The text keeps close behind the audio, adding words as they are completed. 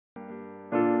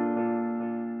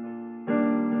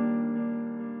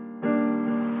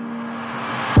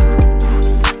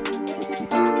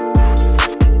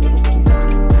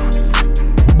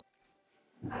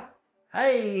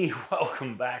Hey,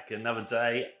 welcome back. Another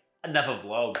day, another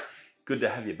vlog. Good to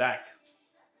have you back.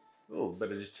 Oh,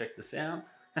 better just check the sound.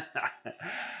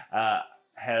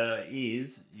 How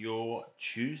is your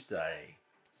Tuesday?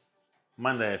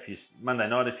 Monday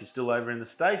night if you're still over in the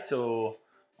States or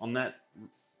on that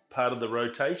part of the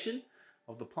rotation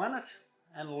of the planet.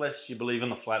 Unless you believe in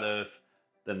the flat earth,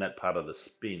 then that part of the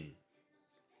spin,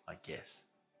 I guess.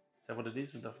 Is that what it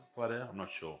is with the flat earth? I'm not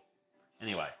sure.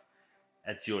 Anyway.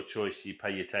 That's your choice. You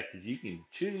pay your taxes. You can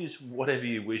choose whatever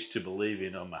you wish to believe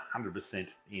in. I'm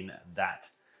 100% in that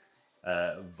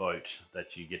vote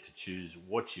that you get to choose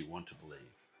what you want to believe.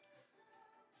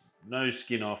 No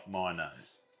skin off my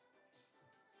nose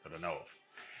that I know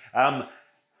of.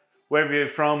 Wherever you're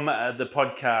from, the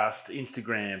podcast,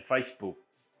 Instagram, Facebook,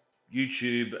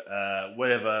 YouTube,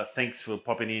 whatever, thanks for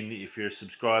popping in. If you're a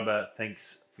subscriber,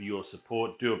 thanks for your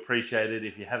support. Do appreciate it.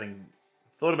 If you haven't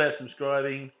thought about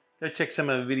subscribing, go check some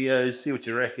of the videos, see what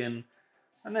you reckon,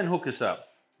 and then hook us up.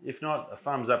 If not, a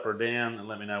thumbs up or down and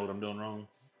let me know what I'm doing wrong.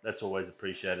 That's always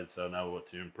appreciated, so I know what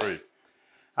to improve.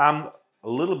 A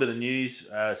little bit of news.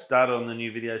 Started on the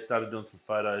new video, started doing some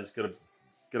photos, got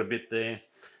a bit there.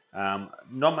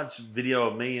 Not much video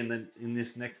of me in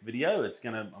this next video. It's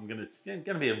gonna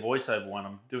be a voiceover one.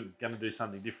 I'm gonna do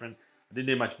something different. I didn't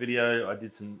do much video. I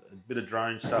did a bit of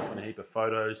drone stuff and a heap of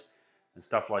photos and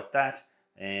stuff like that.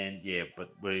 And yeah, but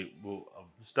I've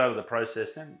started the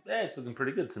process, and yeah, it's looking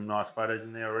pretty good. Some nice photos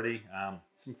in there already.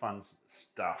 Some fun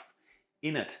stuff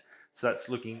in it. So that's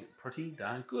looking pretty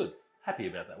darn good. Happy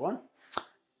about that one.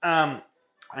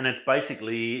 And it's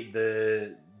basically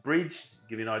the bridge.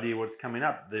 Give you an idea what's coming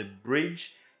up. The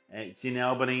bridge, it's in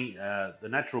Albany. The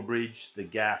Natural Bridge, the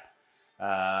Gap,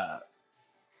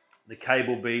 the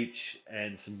Cable Beach,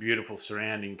 and some beautiful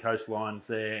surrounding coastlines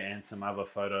there, and some other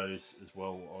photos as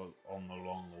well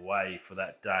along the way for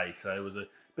that day. So it was a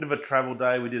bit of a travel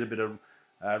day. We did a bit of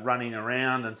running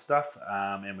around and stuff,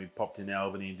 and we popped in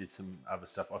Albany and did some other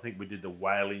stuff. I think we did the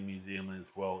Whaling Museum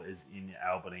as well as in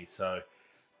Albany. So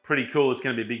pretty cool. It's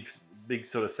going to be a big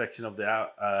sort of section of the.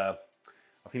 I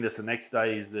think that's the next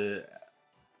day is the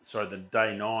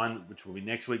day 9, which will be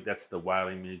next week. That's the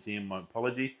Whaling Museum. My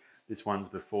apologies. This one's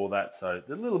before that, so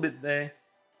a little bit there,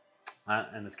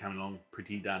 and it's coming along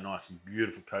pretty darn nice and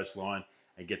beautiful coastline.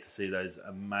 And get to see those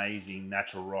amazing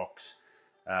natural rocks,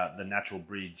 the Natural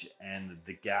Bridge, and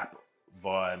the Gap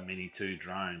via Mini 2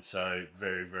 drone. So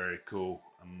very, very cool,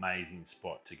 amazing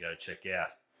spot to go check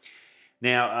out.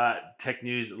 Now, tech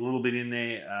news, a little bit in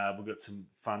there. We've got some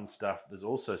fun stuff. There's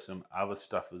also some other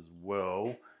stuff as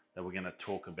well that we're going to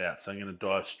talk about. So I'm going to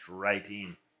dive straight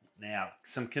in. Now,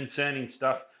 some concerning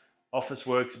stuff.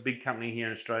 Officeworks, a big company here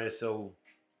in Australia,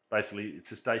 basically it's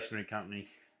a stationary company,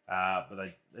 but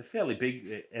they're fairly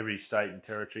big, every state and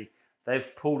territory.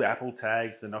 They've pulled Apple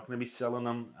tags. They're not going to be selling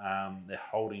them. They're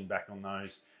holding back on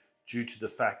those due to the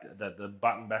fact that the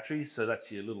button batteries, so that's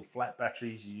your little flat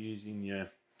batteries you use in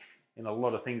a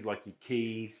lot of things like your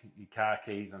keys, your car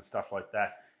keys and stuff like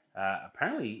that.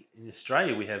 Apparently in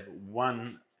Australia we have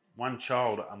one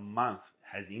child a month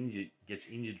gets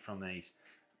injured from these.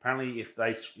 Apparently,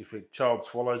 if a child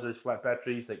swallows those flat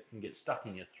batteries, they can get stuck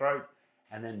in your throat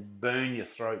and then burn your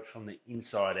throat from the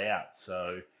inside out.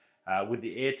 So with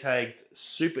the AirTags,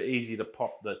 super easy to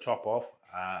pop the top off,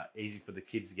 easy for the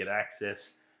kids to get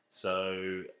access.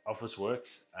 So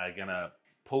Officeworks are going to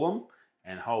pull them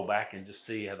and hold back and just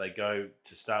see how they go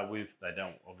to start with. They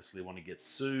don't obviously want to get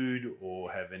sued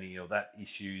or have any of that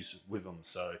issues with them.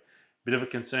 So bit of a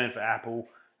concern for Apple.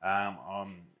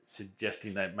 I'm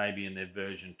suggesting that maybe in their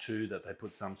version 2 that they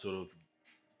put some sort of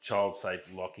child-safe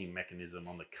locking mechanism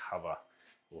on the cover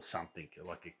or something,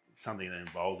 something that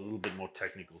involves a little bit more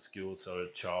technical skill so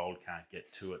a child can't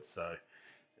get to it. So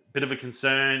bit of a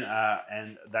concern,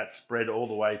 and that spread all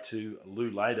the way to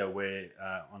Lou later where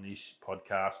on his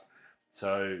podcast.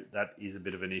 So that is a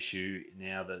bit of an issue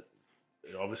now that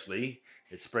obviously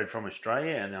it's spread from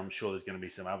Australia, and I'm sure there's going to be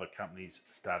some other companies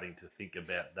starting to think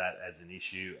about that as an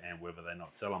issue and whether they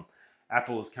not sell them.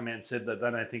 Apple has come out and said that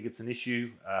they don't think it's an issue.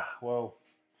 Well,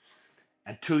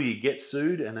 until you get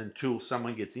sued and until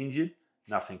someone gets injured,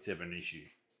 nothing's ever an issue.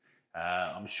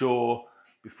 I'm sure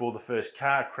before the first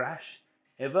car crash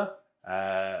ever,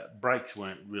 brakes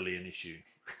weren't really an issue.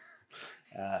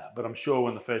 But I'm sure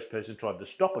when the first person tried to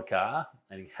stop a car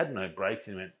and he had no brakes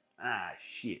and he went,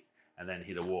 shit, and then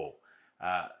hit a wall.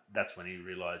 That's when he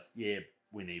realised, yeah,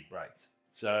 we need brakes.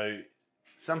 So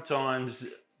sometimes,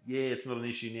 yeah, it's not an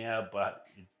issue now, but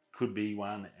it could be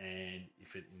one. And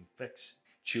if it infects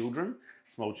children,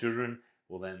 small children,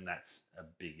 well, then that's a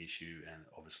big issue and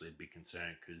obviously a big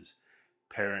concern because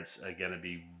parents are going to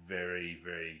be very,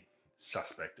 very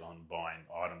suspect on buying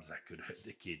items that could hurt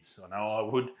the kids. I know I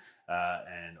would,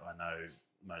 and I know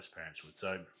most parents would.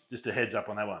 So just a heads up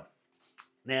on that one.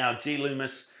 Now, G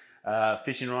Loomis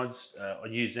fishing rods, I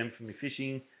use them for my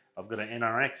fishing. I've got an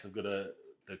NRX, I've got the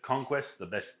Conquest, the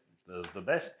best.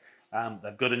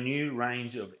 They've got a new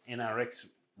range of NRX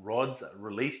rods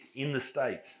released in the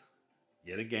States.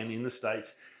 Yet again, in the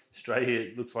States.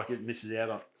 Australia looks like it misses out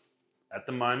on at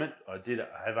the moment. I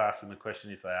have asked them the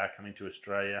question if they are coming to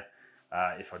Australia.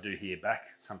 If I do hear back,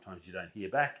 sometimes you don't hear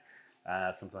back.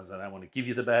 Sometimes I don't want to give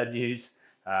you the bad news.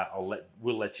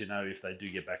 We'll let you know if they do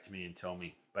get back to me and tell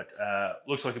me. But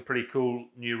looks like a pretty cool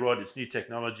new rod. It's new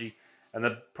technology, and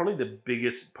probably the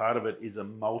biggest part of it is a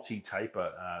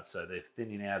multi-taper. So they're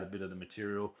thinning out a bit of the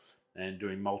material and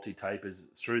doing multi-tapers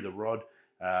through the rod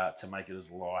to make it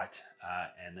as light,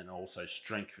 and then also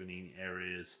strengthening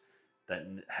areas that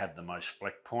have the most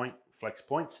flex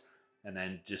points, and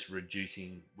then just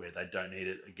reducing where they don't need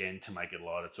it again to make it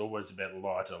light. It's always about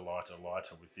lighter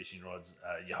with fishing rods.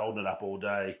 You hold it up all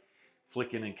day,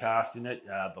 flicking and casting it.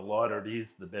 The lighter it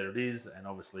is, the better it is, and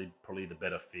obviously probably the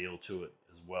better feel to it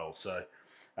as well. So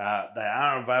they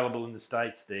are available in the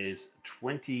States. There's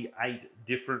 28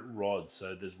 different rods.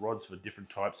 So there's rods for different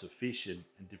types of fish and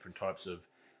different types of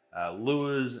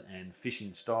lures and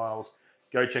fishing styles.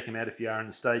 Go check them out if you are in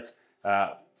the States.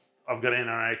 I've got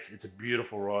NRX. It's a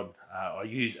beautiful rod.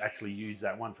 I actually use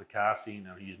that one for casting.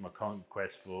 I use my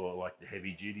Conquest for like the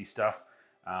heavy duty stuff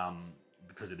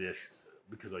because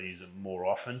I use it more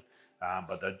often.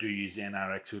 But I do use the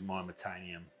NRX with my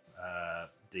Metanium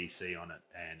DC on it,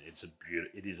 and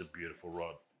it is a beautiful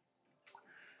rod.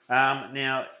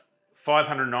 Now,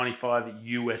 $595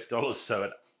 US, so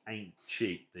it ain't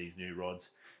cheap, these new rods,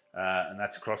 and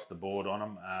that's across the board on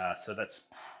them. So that's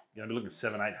going to be looking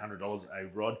at $700-800 a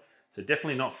rod. So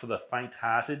definitely not for the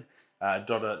faint-hearted.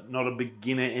 Not a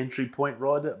beginner entry point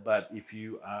rod, but if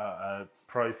you are a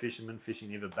pro fisherman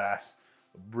fishing either bass,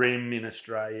 brim in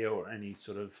Australia, or any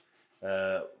sort of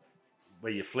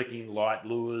where you're flicking light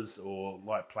lures or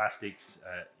light plastics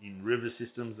in river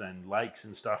systems and lakes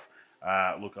and stuff,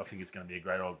 look, I think it's going to be a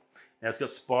great rod. Now it's got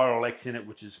Spiral X in it,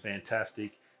 which is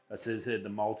fantastic. It says here the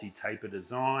multi-taper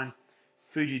design.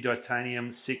 Fuji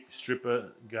titanium 6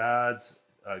 stripper guides,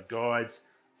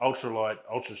 ultralight,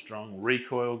 ultra strong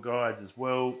recoil guides as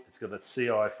well. It's got a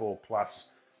CI4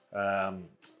 Plus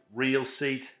reel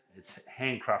seat. It's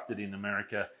handcrafted in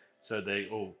America, so they're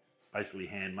all basically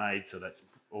handmade. So that's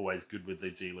always good with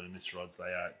the G Loomis rods.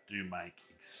 They do make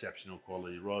exceptional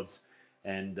quality rods,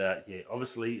 and yeah,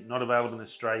 obviously not available in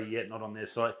Australia yet, not on their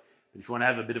site. But if you want to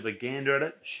have a bit of a gander at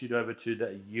it, shoot over to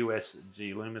the US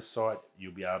G Loomis site.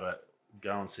 You'll be able to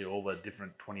go and see all the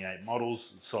different 28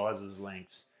 models, sizes,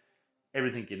 lengths,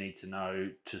 everything you need to know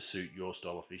to suit your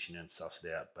style of fishing and suss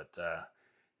it out. But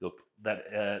look,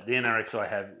 the NRX I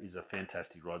have is a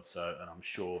fantastic rod, and I'm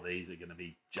sure these are going to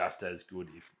be just as good,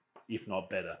 if not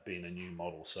better, being a new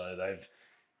model. So they've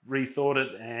rethought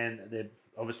it, and they're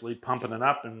obviously pumping it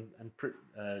up and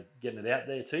getting it out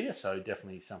there to you. So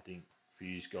definitely something for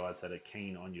you guys that are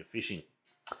keen on your fishing.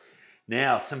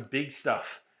 Now, some big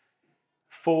stuff.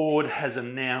 Ford has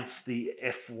announced the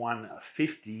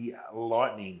F-150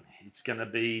 Lightning. It's going to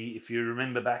be, if you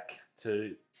remember back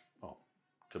to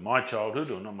my childhood,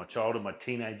 or not my childhood, my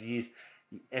teenage years,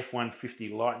 the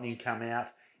F-150 Lightning came out.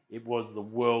 It was the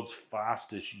world's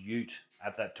fastest ute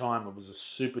at that time. It was a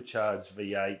supercharged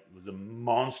V8. It was a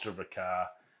monster of a car,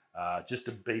 just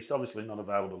a beast. Obviously not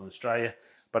available in Australia,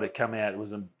 but it came out. It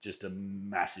was just a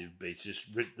massive beast. Just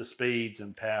the speeds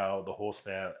and power, the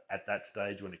horsepower at that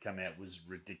stage when it came out was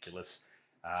ridiculous.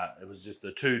 It was just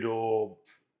the two-door,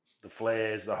 the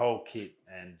flares, the whole kit,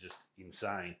 and just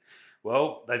insane.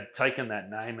 Well, they've taken that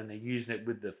name and they're using it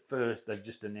with they've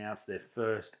just announced their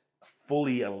first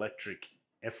fully electric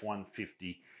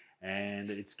F-150,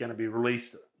 and it's going to be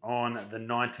released on the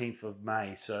 19th of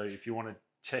May. So if you want to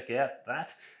check out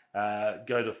that,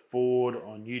 go to Ford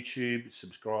on YouTube,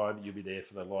 subscribe. You'll be there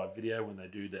for the live video when they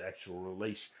do the actual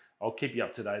release. I'll keep you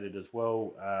up to date as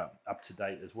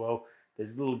well.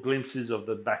 There's little glimpses of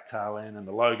the back tail end and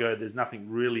the logo. There's nothing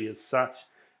really as such.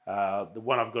 The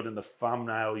one I've got in the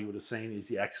thumbnail you would have seen is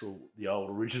the old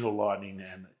original Lightning,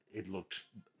 and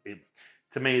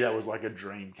to me that was like a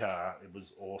dream car. It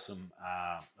was awesome.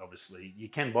 Obviously, you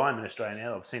can buy them in Australia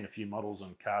now. I've seen a few models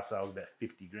on car sales, about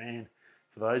 50 grand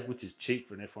for those, which is cheap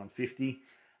for an F-150.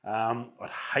 I'd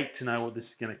hate to know what this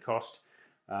is going to cost.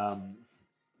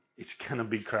 It's going to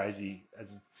be crazy.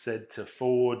 As it said to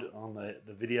Ford on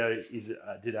the video,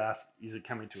 I did ask, is it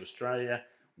coming to Australia?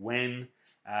 when,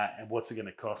 and what's it going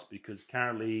to cost, because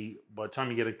currently by the time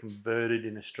you get it converted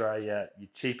in Australia, your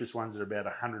cheapest ones are about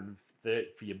 130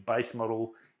 for your base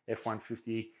model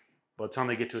F-150. By the time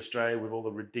they get to Australia, with all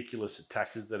the ridiculous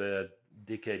taxes that a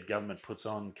dickhead government puts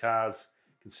on cars,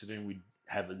 considering we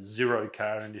have a zero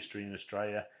car industry in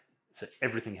Australia, so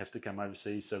everything has to come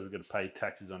overseas, so we've got to pay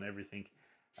taxes on everything.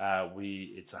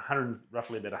 It's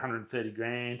roughly about 130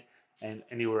 grand, and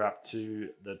anywhere up to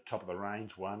the top of the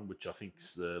range one, which I think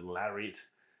is the Lariat,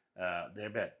 they're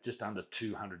about just under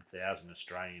 200,000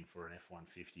 Australian for an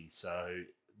F-150. So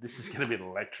this is going to be an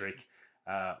electric.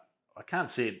 I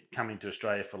can't see it coming to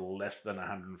Australia for less than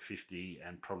 150,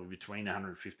 and probably between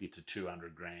 150 to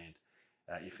 200 grand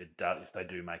if they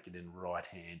do make it in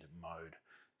right-hand mode.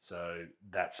 So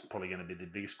that's probably going to be the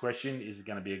biggest question. Is it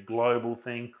going to be a global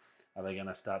thing? Are they going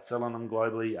to start selling them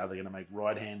globally? Are they going to make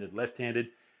right-handed, left-handed?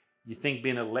 You think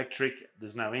being electric,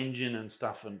 there's no engine and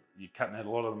stuff, and you're cutting out a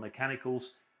lot of the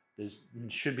mechanicals. There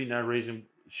should be no reason.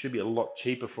 It should be a lot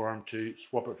cheaper for them to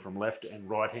swap it from left and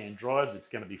right-hand drives. It's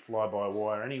going to be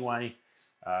fly-by-wire anyway.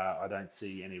 I don't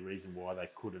see any reason why they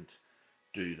couldn't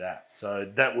do that. So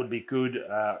that would be good.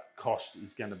 Cost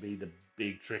is going to be the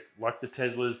big trick. Like the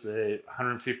Teslas, they're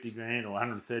 150 grand or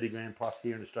 130 grand plus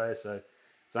here in Australia. So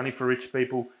it's only for rich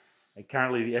people. And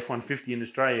currently the F-150 in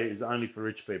Australia is only for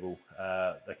rich people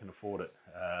that can afford it.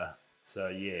 So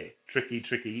yeah,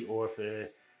 tricky. Or if they're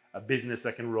a business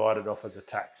that can write it off as a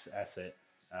tax asset.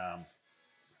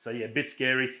 So yeah, a bit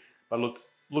scary, but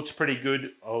looks pretty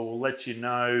good. I will let you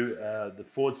know. The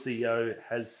Ford CEO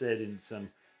has said in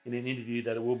an interview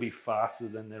that it will be faster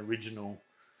than the original.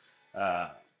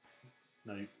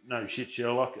 No shit,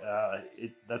 Sherlock.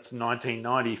 That's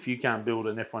 1990. If you can't build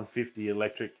an F-150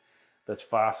 electric that's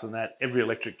faster than that, every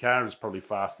electric car is probably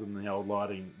faster than the old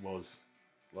Lightning was,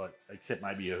 like, except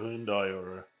maybe a Hyundai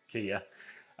or a Kia.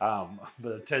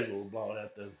 But a Tesla will blow it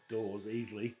out the doors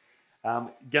easily. Going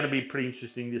to be pretty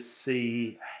interesting to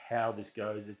see how this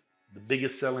goes. It's the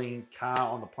biggest selling car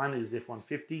on the planet is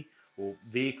F-150, or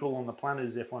vehicle on the planet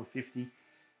is F-150.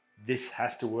 This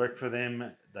has to work for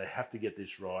them. They have to get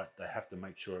this right. They have to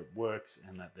make sure it works,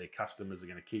 and that their customers are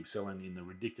going to keep selling in the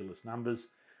ridiculous numbers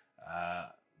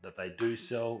that they do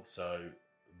sell. So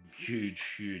huge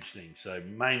thing. So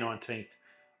May 19th,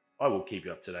 I will keep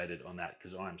you up to date on that,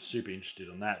 because I'm super interested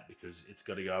on that, because it's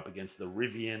got to go up against the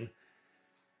Rivian.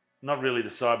 Not really the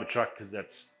Cybertruck, because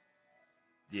that's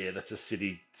a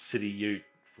city ute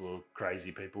for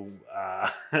crazy people.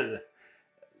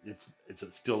 It's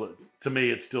still, to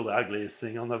me, it's still the ugliest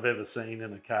thing I've ever seen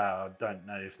in a car. I don't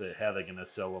know how they're going to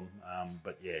sell them,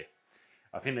 but yeah,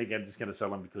 I think they're just going to sell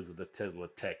them because of the Tesla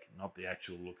tech, not the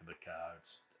actual look of the car.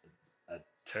 It's a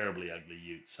terribly ugly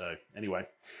ute. So anyway,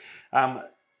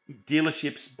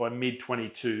 dealerships by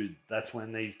mid-22. That's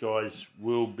when these guys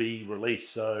will be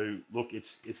released. So look,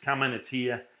 it's coming. It's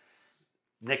here.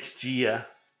 Next year,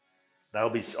 they'll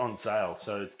be on sale.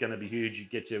 So it's going to be huge. You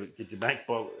get your bank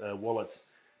wallets,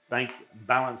 bank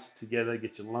balance together,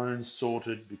 get your loans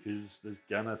sorted, because there's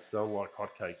gonna sell like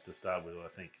hotcakes to start with, I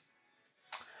think.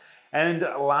 And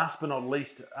last but not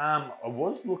least, I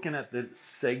was looking at the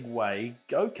Segway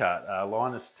go-kart.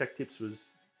 Linus Tech Tips was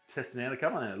testing out a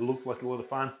couple, and it looked like a lot of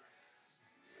fun.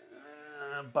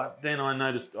 But then I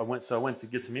noticed, I went to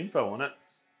get some info on it,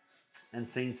 and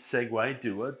seen Segway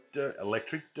do a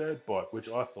electric dirt bike, which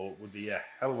I thought would be a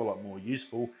hell of a lot more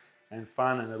useful and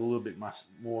fun, and a little bit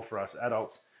more for us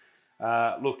adults.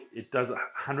 Look, it does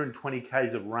 120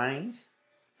 k's of range.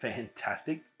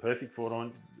 Fantastic, perfect for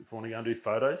if I want to go and do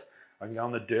photos. I can go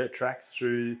on the dirt tracks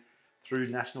through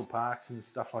national parks and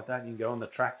stuff like that. You can go on the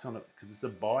tracks on it, because it's a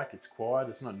bike. It's quiet.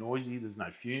 It's not noisy. There's no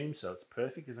fumes, so it's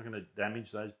perfect. It's not going to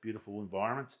damage those beautiful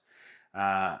environments.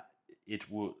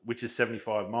 Which is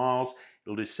 75 miles.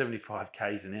 It'll do 75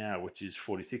 k's an hour, which is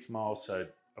 46 miles. So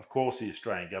of course the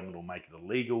Australian government will make it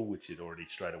illegal, which it already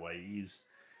straight away is,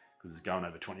 because it's going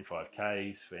over 25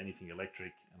 k's for anything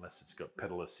electric, unless it's got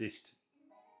pedal assist,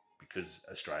 because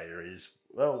Australia is,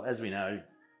 well, as we know,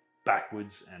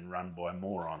 backwards and run by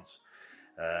morons,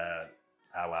 a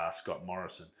la Scott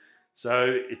Morrison. So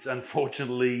it's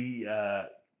unfortunately,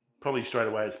 probably straight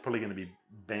away, it's probably going to be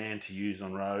banned to use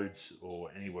on roads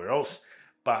or anywhere else,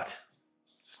 but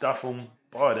stuff them,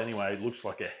 buy it anyway. It looks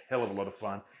like a hell of a lot of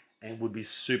fun, and would be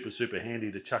super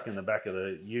handy to chuck in the back of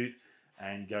the ute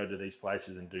and go to these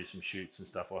places and do some shoots and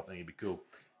stuff. I think it'd be cool.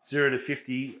 0 to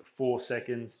 50, 4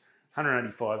 seconds,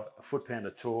 185 foot-pound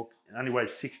of torque. It only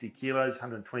weighs 60 kilos,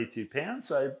 122 pounds,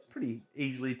 so pretty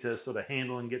easily to sort of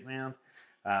handle and get around.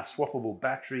 Swappable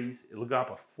batteries. It'll go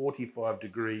up a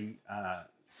 45-degree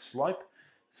slope,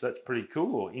 so that's pretty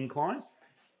cool, or incline.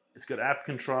 It's got app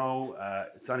control.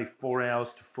 It's only 4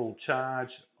 hours to full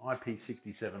charge.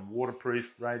 IP67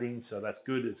 waterproof rating, so that's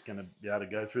good. It's going to be able to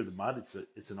go through the mud. It's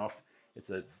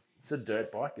a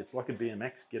dirt bike. It's like a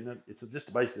BMX. It's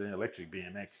just basically an electric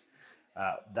BMX.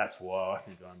 That's why I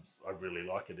think I really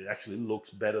like it. It actually looks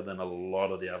better than a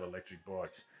lot of the other electric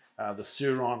bikes. The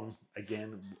Suron,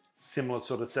 again, similar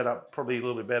sort of setup, probably a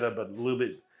little bit better, but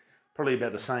probably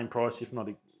about the same price, if not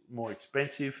more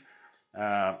expensive.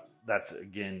 That's,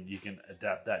 again, you can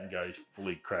adapt that and go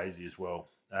fully crazy as well.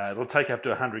 It'll take up to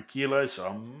 100 kilos, so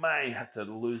I may have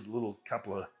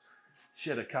to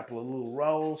shed a couple of little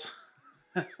rolls.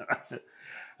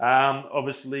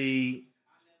 Obviously,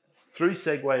 through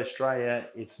Segway Australia,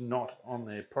 it's not on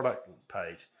their product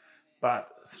page, but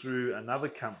through another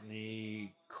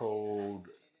company called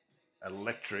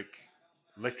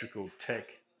Electrical Tech,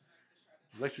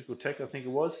 I think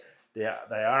it was, they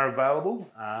are available.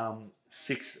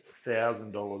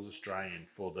 $6,000 Australian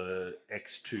for the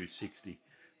X260.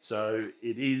 So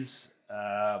it is,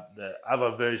 the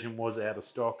other version was out of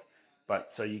stock,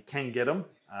 but so you can get them.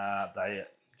 They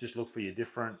just look for your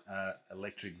different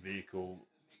electric vehicle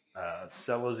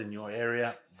sellers in your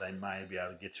area. They may be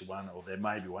able to get you one, or there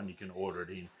may be one you can order it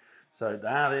in. So they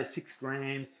are there,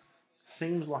 $6,000.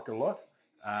 Seems like a lot.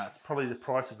 It's probably the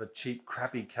price of a cheap,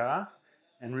 crappy car.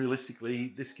 And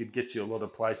realistically, this could get you a lot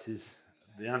of places.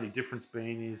 The only difference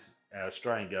being is our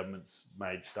Australian government's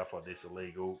made stuff like this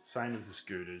illegal, same as the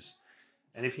scooters.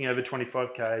 Anything over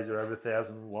 25 k's or over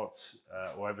 1,000 watts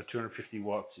or over 250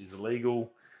 watts is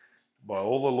illegal by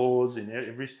all the laws in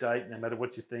every state, no matter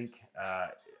what you think.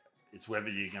 It's whether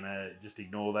you're going to just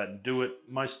ignore that and do it.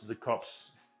 Most of the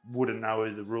cops wouldn't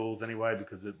know the rules anyway,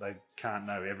 because they can't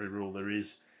know every rule there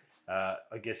is.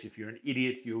 I guess if you're an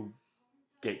idiot, you'll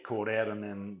get caught out and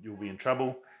then you'll be in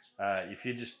trouble. If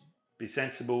you just be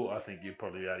sensible, I think you'll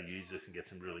probably be able to use this and get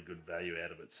some really good value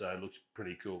out of it. So it looks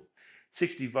pretty cool.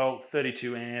 60 volt,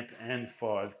 32 amp and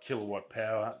 5 kilowatt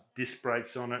power, disc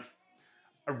brakes on it.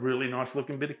 A really nice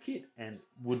looking bit of kit, and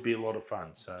would be a lot of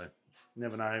fun. So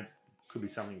never know, could be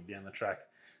something down the track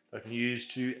I can use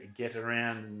to get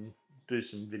around and do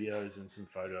some videos and some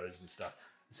photos and stuff.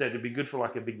 So it'd be good for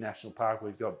like a big national park.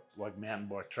 We've got like mountain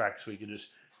bike tracks where you can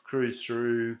just cruise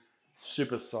through,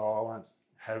 super silent,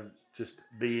 just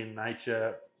be in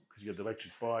nature, because you've got the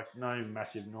electric bike, no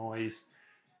massive noise.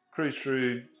 Cruise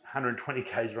through 120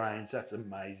 k's range. That's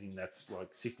amazing. That's like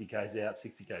 60 k's out,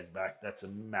 60 k's back. That's a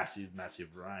massive,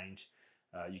 massive range.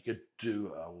 You could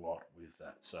do a lot with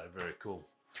that. So very cool.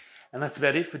 And that's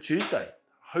about it for Tuesday.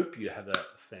 Hope you have a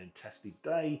fantastic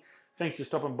day. Thanks for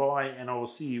stopping by, and I will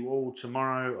see you all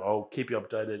tomorrow. I'll keep you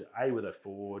updated, with a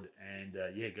Ford, and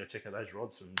yeah, go check out those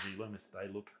rods from G Loomis. They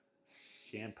look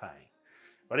champagne.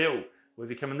 Rightio, well, if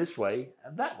you're coming this way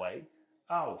and that way,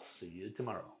 I'll see you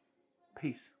tomorrow.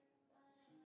 Peace.